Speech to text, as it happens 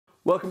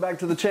Welcome back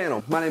to the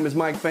channel. My name is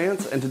Mike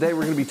Vance, and today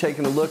we're going to be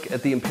taking a look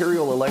at the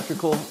Imperial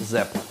Electrical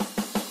Zeppelin.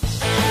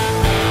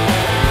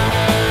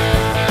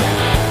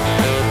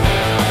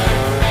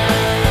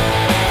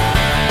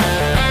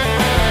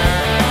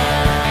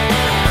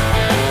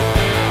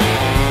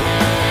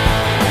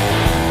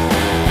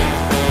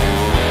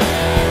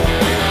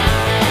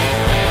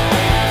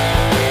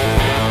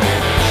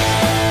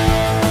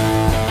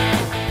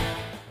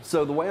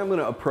 So the way I'm going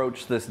to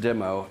approach this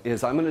demo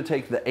is I'm going to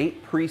take the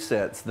 8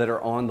 presets that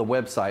are on the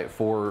website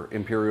for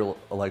Imperial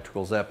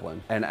Electrical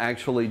Zeppelin and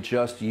actually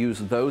just use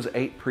those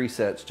 8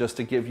 presets just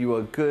to give you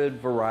a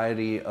good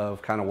variety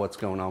of kind of what's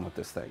going on with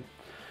this thing.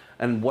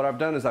 And what I've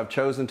done is I've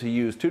chosen to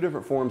use 2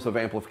 different forms of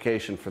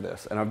amplification for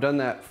this, and I've done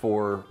that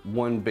for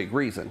one big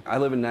reason. I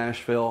live in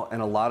Nashville,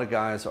 and a lot of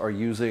guys are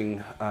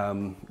using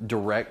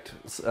direct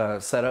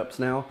setups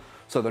now,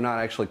 so they're not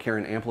actually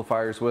carrying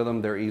amplifiers with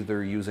them. They're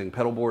either using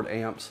pedal board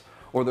amps,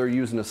 or they're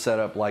using a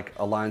setup like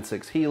a Line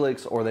 6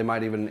 Helix, or they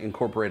might even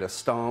incorporate a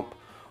Stomp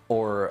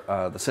or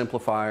the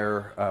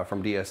Simplifier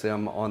from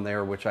DSM on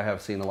there, which I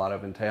have seen a lot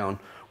of in town,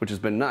 which has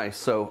been nice.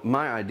 So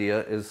my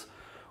idea is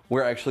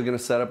we're actually gonna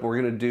set up, we're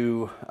gonna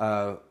do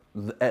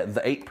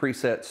the 8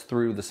 presets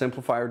through the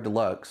Simplifier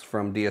Deluxe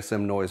from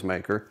DSM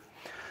Noisemaker.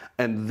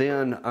 And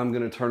then I'm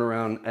gonna turn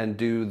around and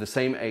do the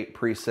same 8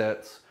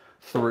 presets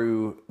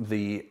through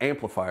the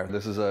amplifier.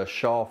 This is a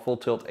Shaw Full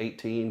Tilt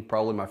 18,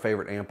 probably my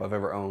favorite amp I've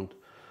ever owned.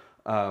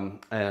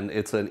 And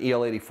it's an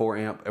EL84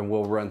 amp, and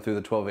we'll run through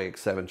the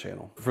 12AX7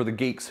 channel. For the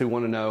geeks who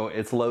want to know,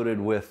 it's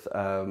loaded with,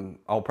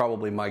 I'll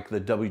probably mic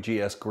the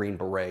WGS green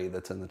beret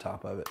that's in the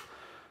top of it.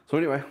 So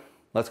anyway,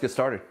 let's get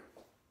started.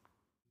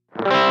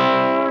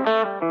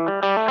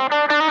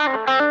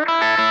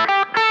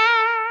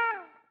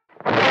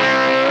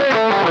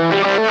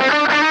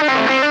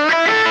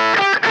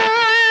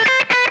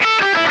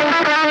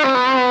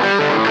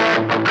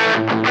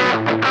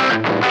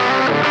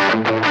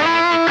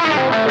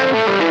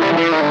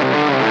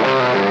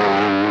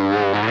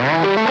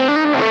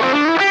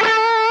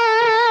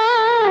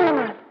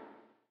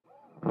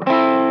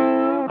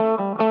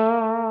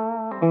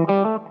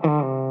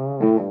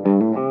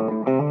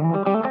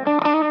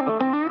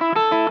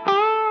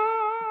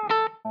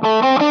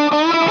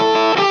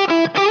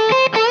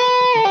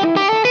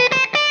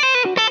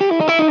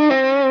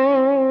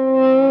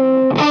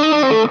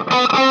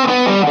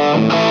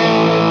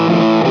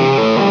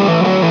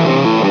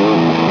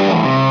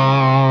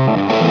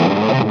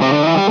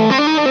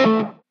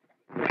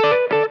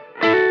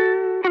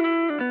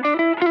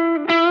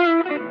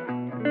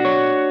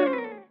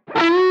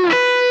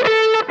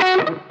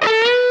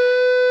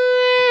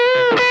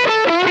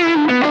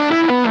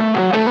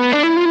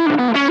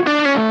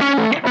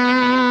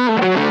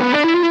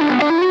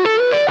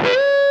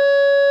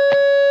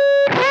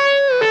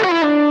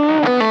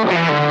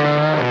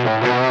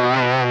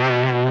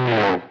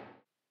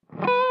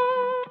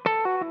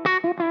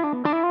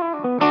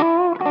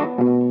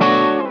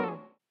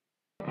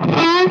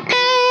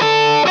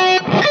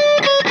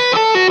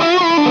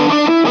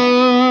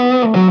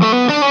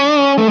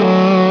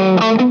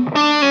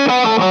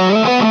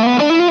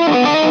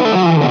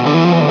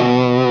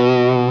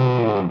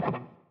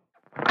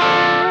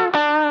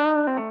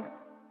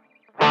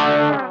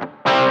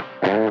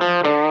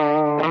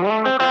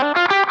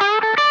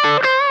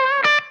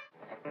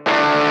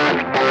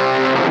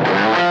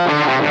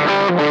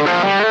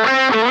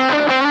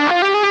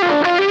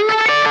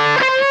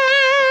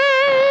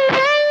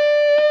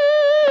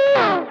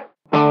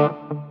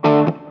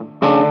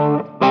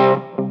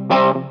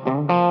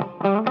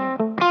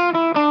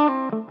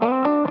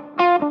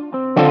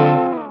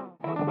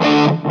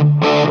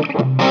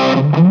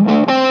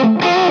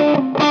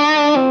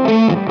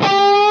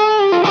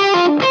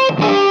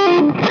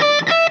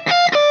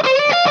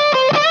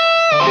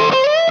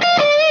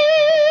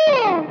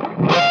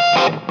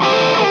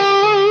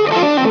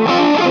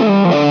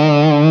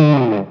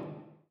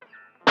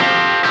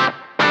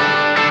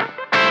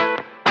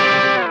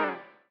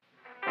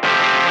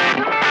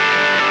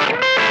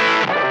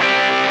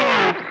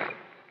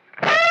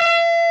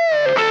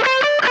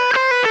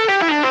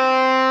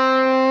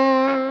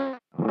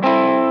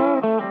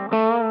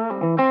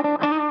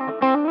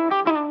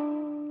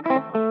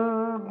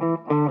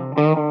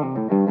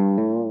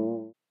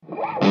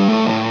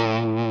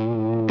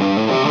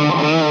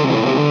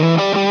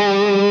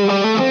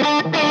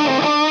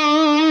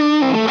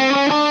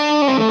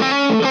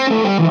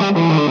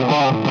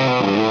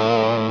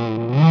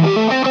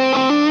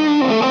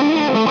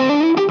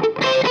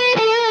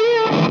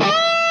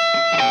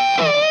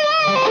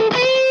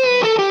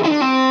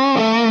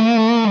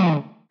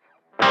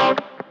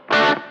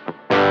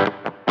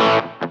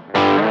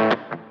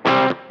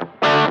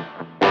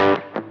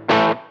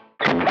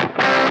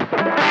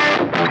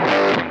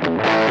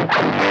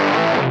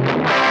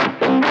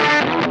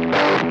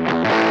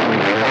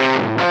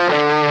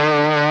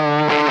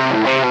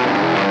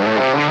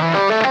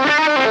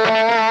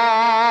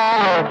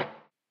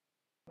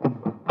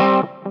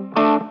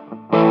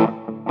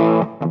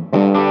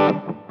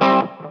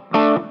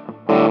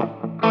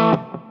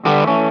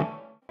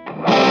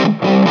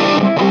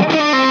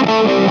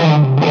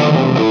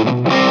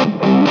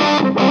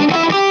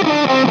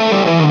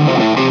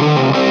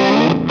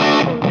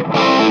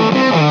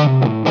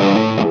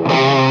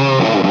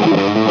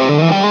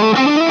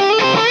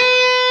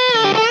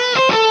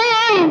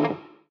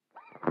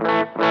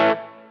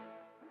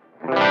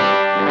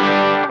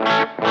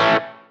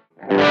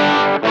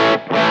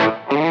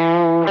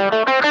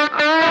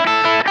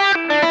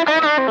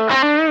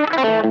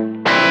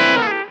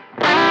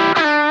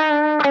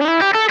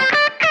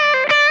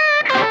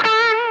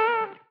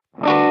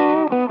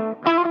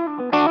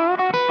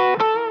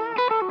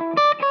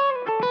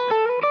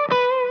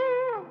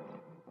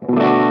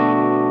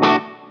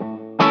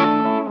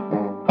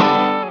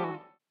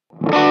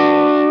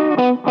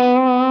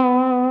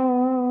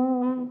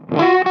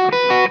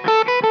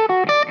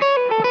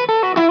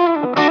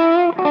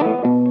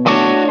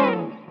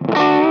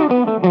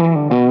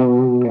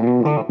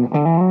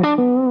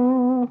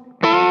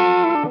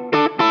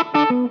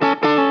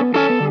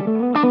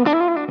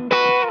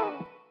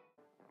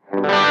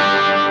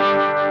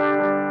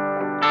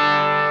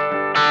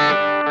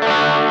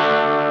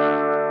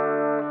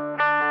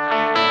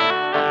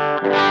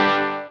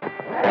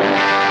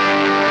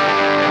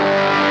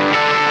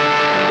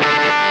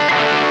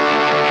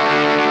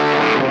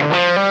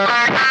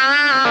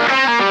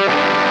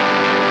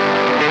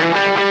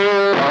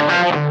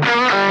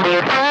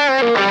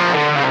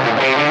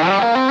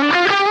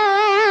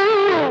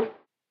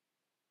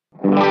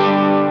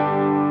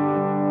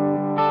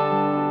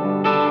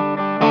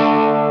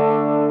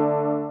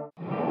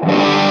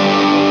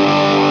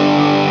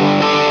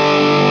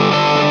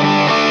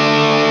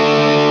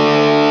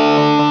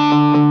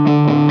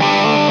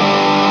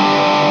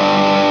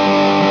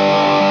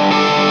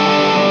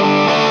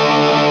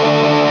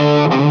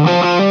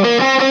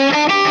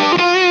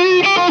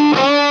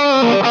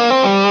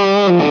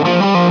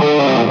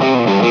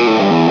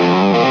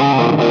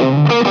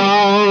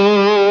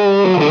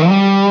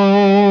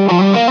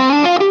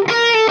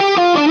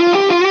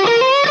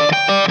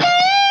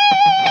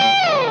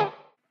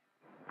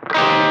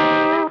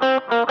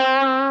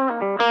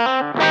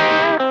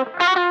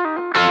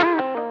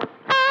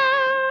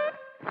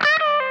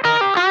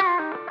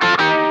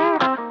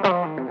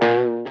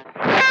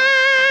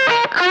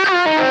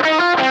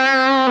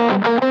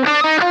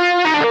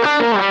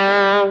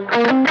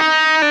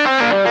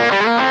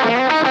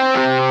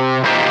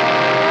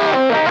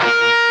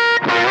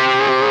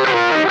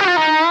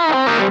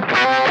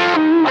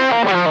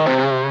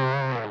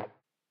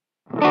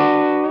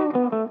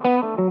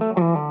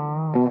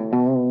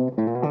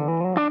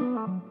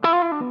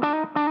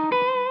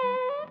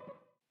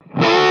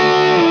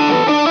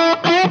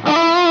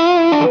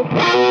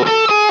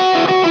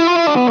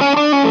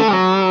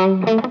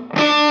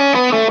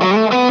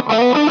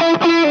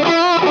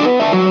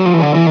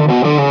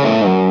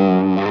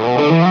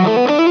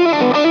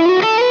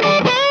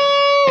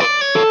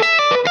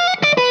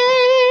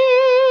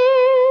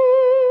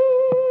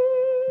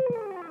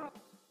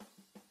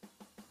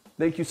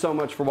 Thank you so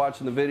much for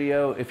watching the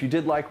video. If you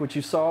did like what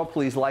you saw,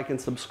 please like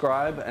and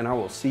subscribe, and I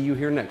will see you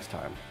here next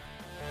time.